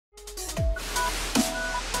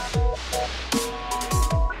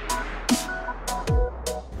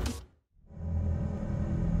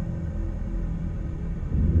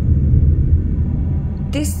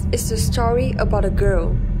a story about a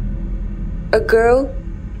girl. A girl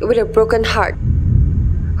with a broken heart.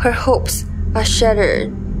 Her hopes are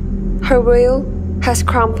shattered. Her will has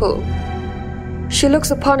crumpled. She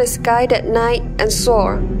looks upon the sky that night and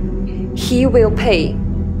swore, "He will pay."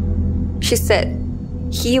 She said,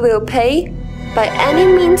 "He will pay by any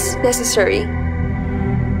means necessary."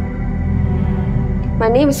 My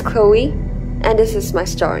name is Chloe, and this is my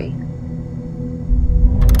story.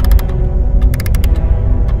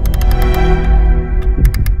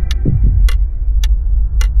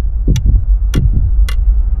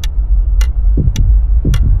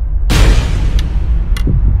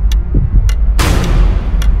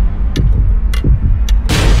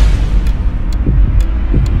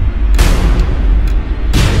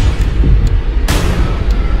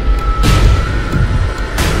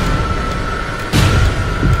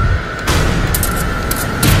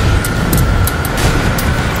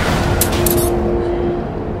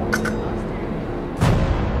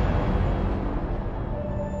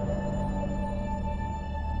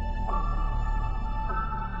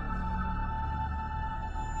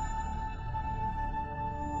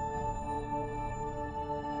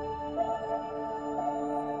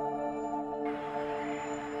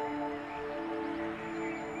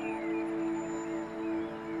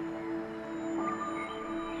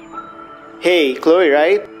 Hey, Chloe,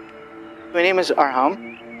 right? My name is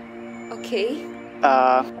Arham. Okay.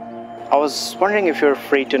 I was wondering if you're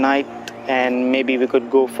free tonight and maybe we could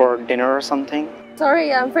go for dinner or something.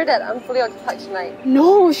 Sorry, I'm afraid that I'm fully occupied tonight.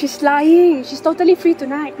 No, she's lying. She's totally free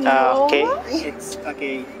tonight. Okay. It's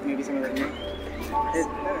okay. Maybe some other time.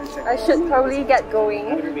 I should probably get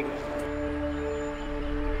going.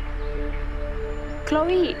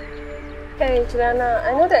 Chloe. Hey, Juliana,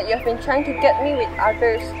 I know that you have been trying to get me with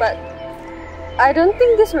others, but I don't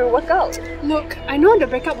think this will work out. Look, I know the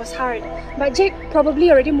breakup was hard, but Jake probably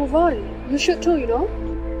already moved on. You should too, you know?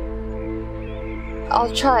 I'll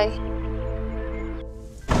try.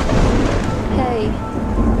 Hey,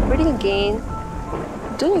 reading again.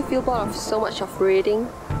 Don't you feel bored of so much of reading?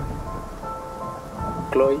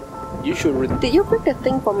 Chloe, you should read. Did you bring the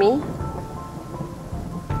thing for me?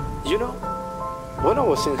 You know, when I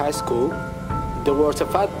was in high school, there was a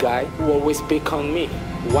fat guy who always picked on me.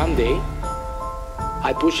 One day,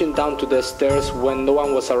 I pushed him down to the stairs when no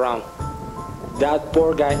one was around. That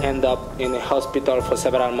poor guy ended up in a hospital for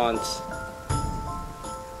several months.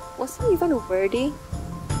 Was he even worthy?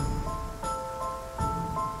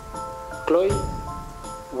 Chloe,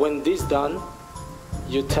 when this done,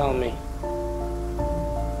 you tell me.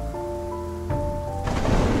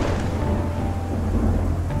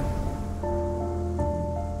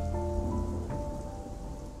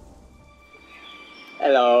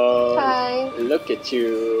 Hello. Hi. Look at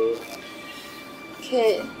you.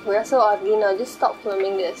 Okay, we are so ugly now. Just stop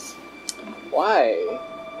filming this. Why?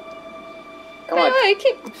 Come on. I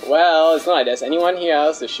keep... Well, it's not like there's anyone here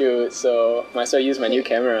else to shoot, so might as well use my new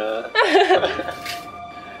camera.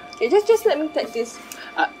 Okay, just let me take this.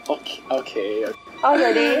 Okay. How's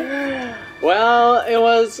your day? Well, it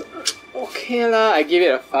was okay lah. I give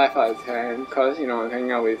it a 5 out of 10 because you know I'm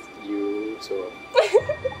hanging out with you, so.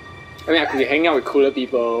 I mean, I could be hanging out with cooler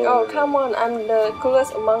people. Oh, come on. I'm the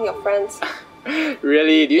coolest among your friends.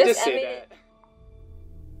 Really? Do you just say that?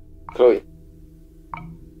 Chloe,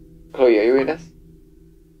 are you with us?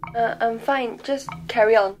 I'm fine. Just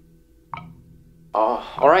carry on. Oh,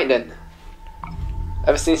 alright then.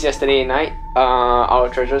 Ever since yesterday night, our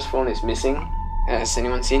treasurer's phone is missing. Has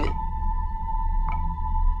anyone seen it?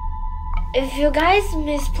 If you guys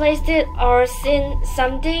misplaced it or seen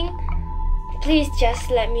something, please just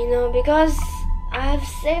let me know because I've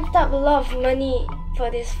saved up a lot of money for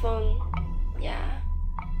this phone. Yeah.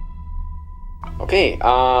 Okay,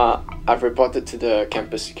 I've reported to the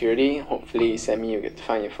campus security. Hopefully, Sammy, you get to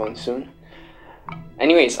find your phone soon.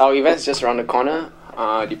 Anyways, our event's just around the corner.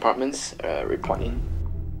 Departments report in.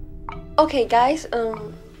 Okay, guys.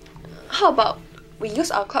 How about we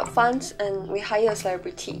use our club funds and we hire a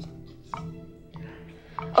celebrity?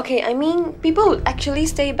 Okay, I mean, people would actually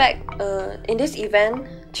stay back in this event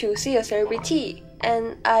to see a celebrity,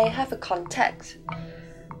 and I have a contact.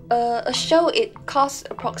 A show, it costs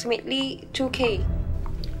approximately 2K.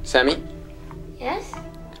 Sammy, Yes?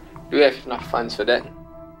 do we have enough funds for that?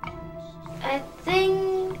 I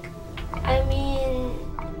mean,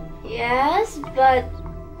 yes, but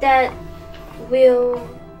that will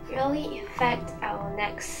really affect our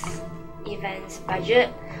next event's budget.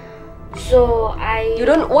 So You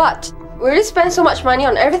don't what? We already spent so much money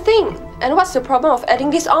on everything. And what's the problem of adding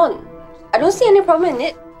this on? I don't see any problem in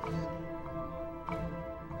it.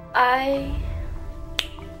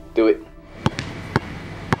 Do it.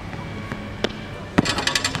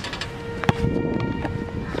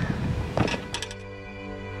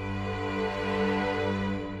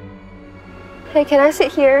 Hey, can I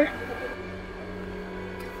sit here?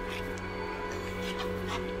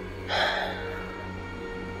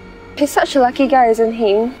 He's such a lucky guy, isn't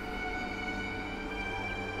he?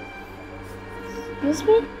 Excuse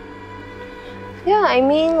me? Yeah, I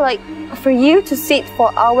mean, like, for you to sit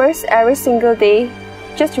for hours every single day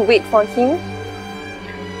just to wait for him,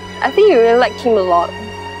 I think you really like him a lot.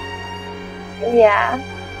 Yeah.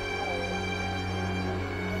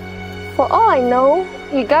 For all I know,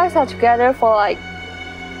 you guys are together for like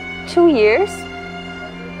 2 years.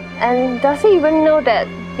 And does he even know that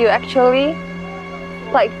you actually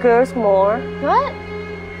like girls more? What?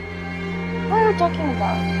 What are you talking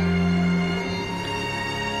about?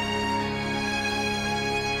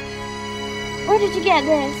 Where did you get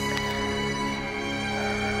this?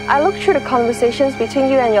 I looked through the conversations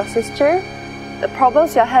between you and your sister, the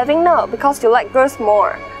problems you're having now because you like girls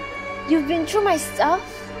more. You've been through my stuff?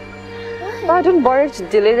 I don't bother to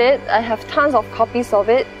delete it. I have tons of copies of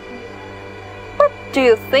it. What do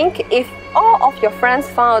you think if all of your friends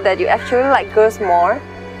found that you actually like girls more?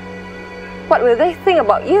 What will they think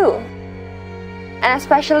about you? And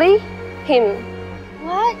especially him.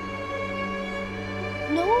 What?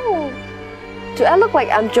 No. Do I look like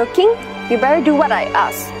I'm joking? You better do what I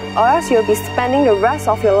ask, or else you'll be spending the rest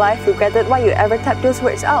of your life regretting why you ever tapped those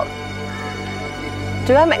words out.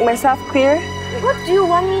 Do I make myself clear? What do you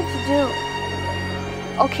want me to do?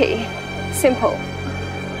 Okay, simple.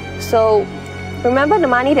 So, remember the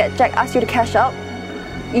money that Jack asked you to cash out?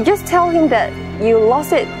 You just tell him that you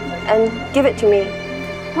lost it and give it to me.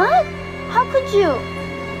 What? How could you?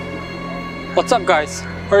 What's up, guys?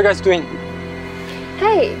 What are you guys doing?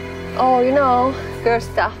 Hey, oh, you know, girl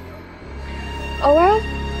stuff. Oh well,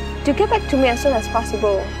 do get back to me as soon as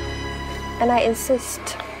possible. And I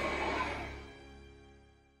insist.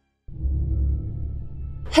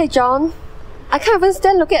 Hey John, I can't even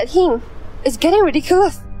stand looking at him. It's getting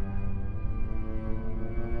ridiculous.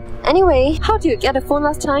 Anyway, how did you get the phone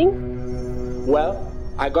last time? Well,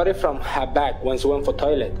 I got it from her bag when she went for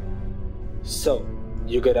toilet. So,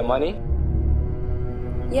 you got the money?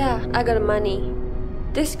 Yeah, I got the money.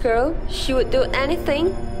 This girl, she would do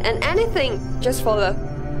anything and anything just for love.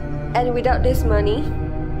 And without this money,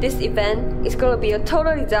 this event is gonna be a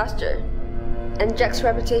total disaster. And Jack's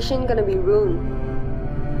reputation gonna be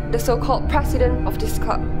ruined. The so-called president of this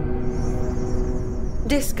club.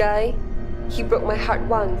 This guy, he broke my heart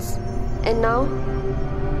once. And now,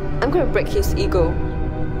 I'm gonna break his ego.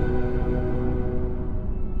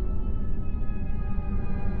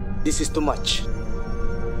 This is too much.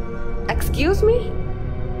 Excuse me?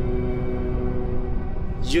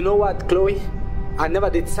 You know what, Chloe? I never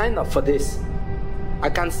did sign up for this. I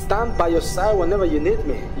can stand by your side whenever you need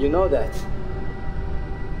me, you know that.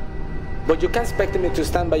 But you can't expect me to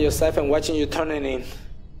stand by your side and watching you turning in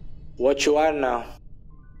what you are now.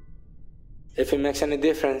 If it makes any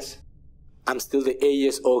difference, I'm still the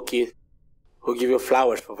 8-year-old kid who give you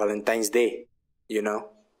flowers for Valentine's Day, you know?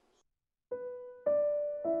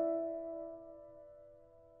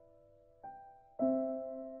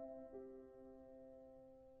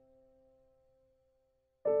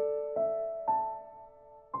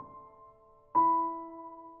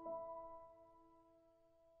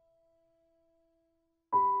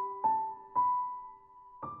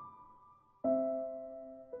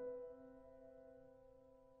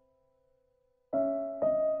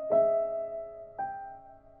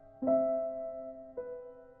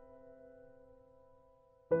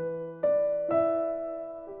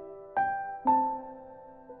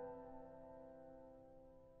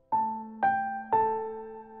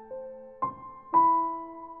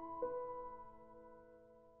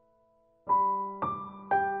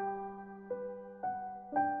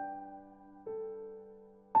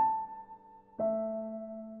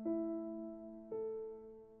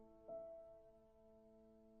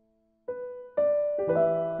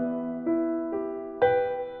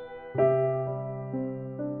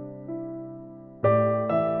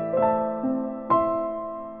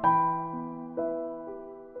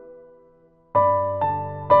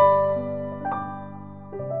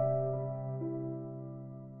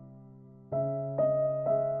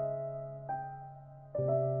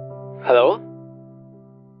 Hello?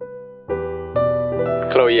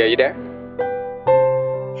 Chloe, are you there?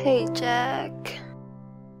 Hey Jack.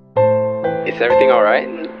 Is everything alright?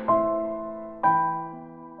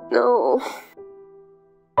 No.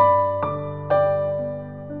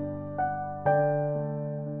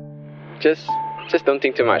 Just don't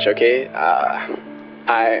think too much, okay?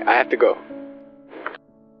 I have to go.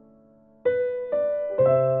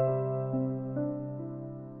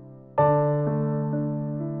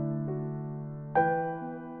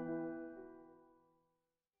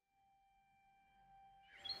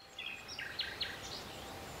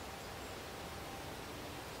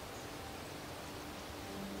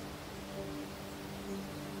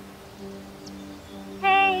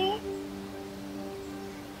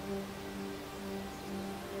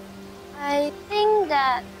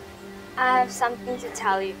 I have something to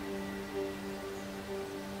tell you.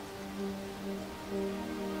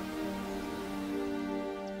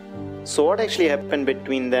 So what actually happened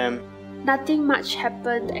between them? Nothing much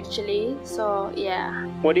happened actually, so yeah.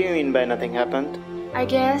 What do you mean by nothing happened? I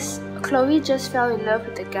guess Chloe just fell in love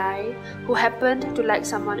with a guy who happened to like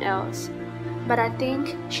someone else. But I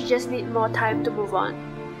think she just needs more time to move on.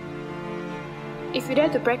 If you dare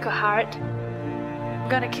to break her heart, I'm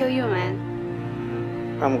gonna kill you, man.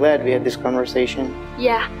 I'm glad we had this conversation.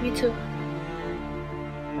 Yeah, me too.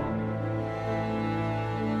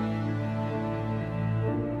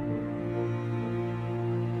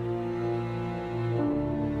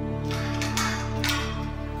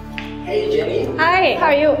 Hey Jenny. Hi, how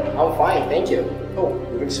are you? I'm fine, thank you. Oh,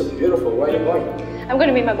 you look so beautiful. Where are you going? I'm going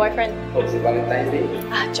to meet my boyfriend. Oh, is it Valentine's Day?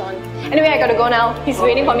 Ah, John. Anyway, I gotta go now. He's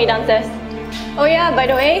waiting for me downstairs. Oh yeah, by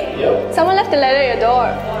the way, someone left a letter at your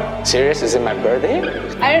door. Serious? Is it my birthday?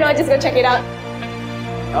 I don't know, just go check it out.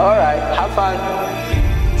 Alright, have fun.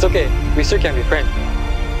 It's okay, we still can be friends.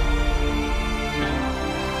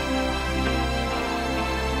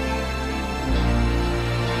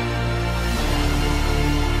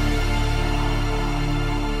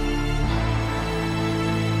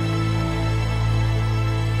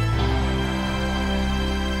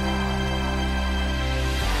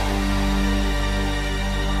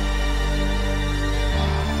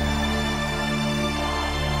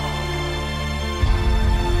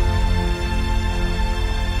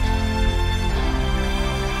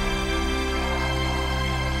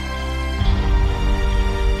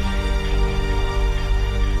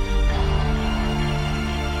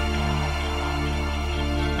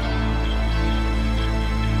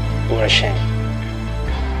 We're a shame.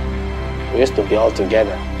 We used to be all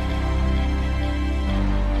together.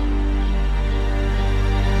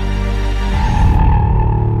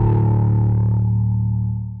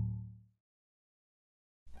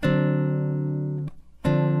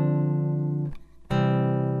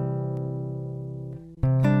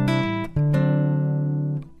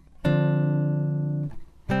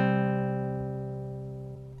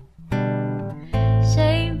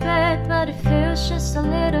 Same bed, but it feels just a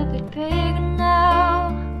little bit bigger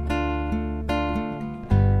now.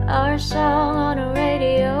 Our song on the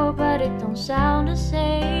radio, but it don't sound the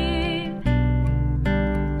same.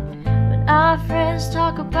 When our friends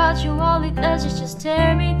talk about you, all it does is just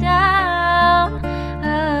tear me down.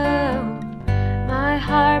 Oh, my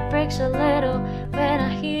heart breaks a little when I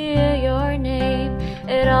hear your name.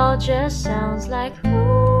 It all just sounds like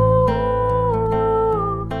ooh.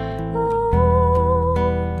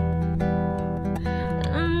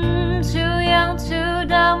 Too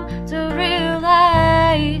dumb to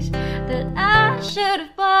realize that I should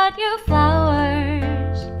have bought you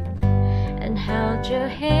flowers and held your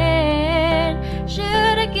hand. Should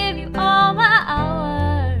have give you all my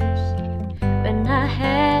hours when I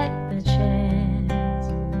had the chance.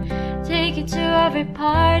 Take you to every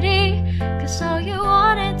party, 'cause all you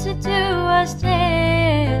wanted to do was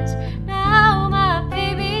dance. Now my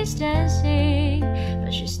baby's dancing,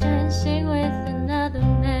 but she's dancing with another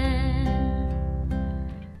man.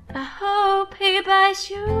 I hope he buys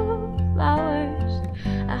you flowers.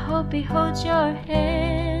 I hope he holds your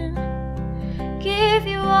hand, give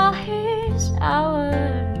you all his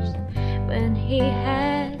hours when he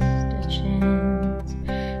has the chance.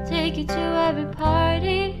 Take you to every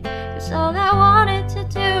party, 'cause all I wanted to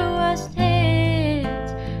do was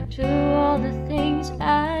dance. Do all the things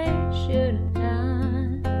I should have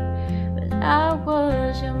done when I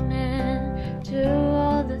was your man. Do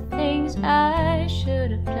all the things I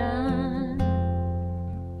should have done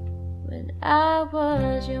when I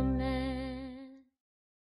was your man.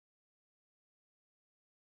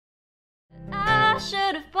 I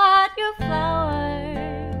should have bought you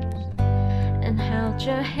flowers and held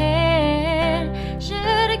your hand.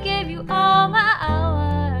 Should have gave you all my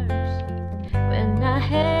hours when I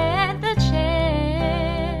had the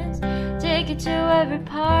chance. Take you to every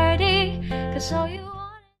party, 'cause all you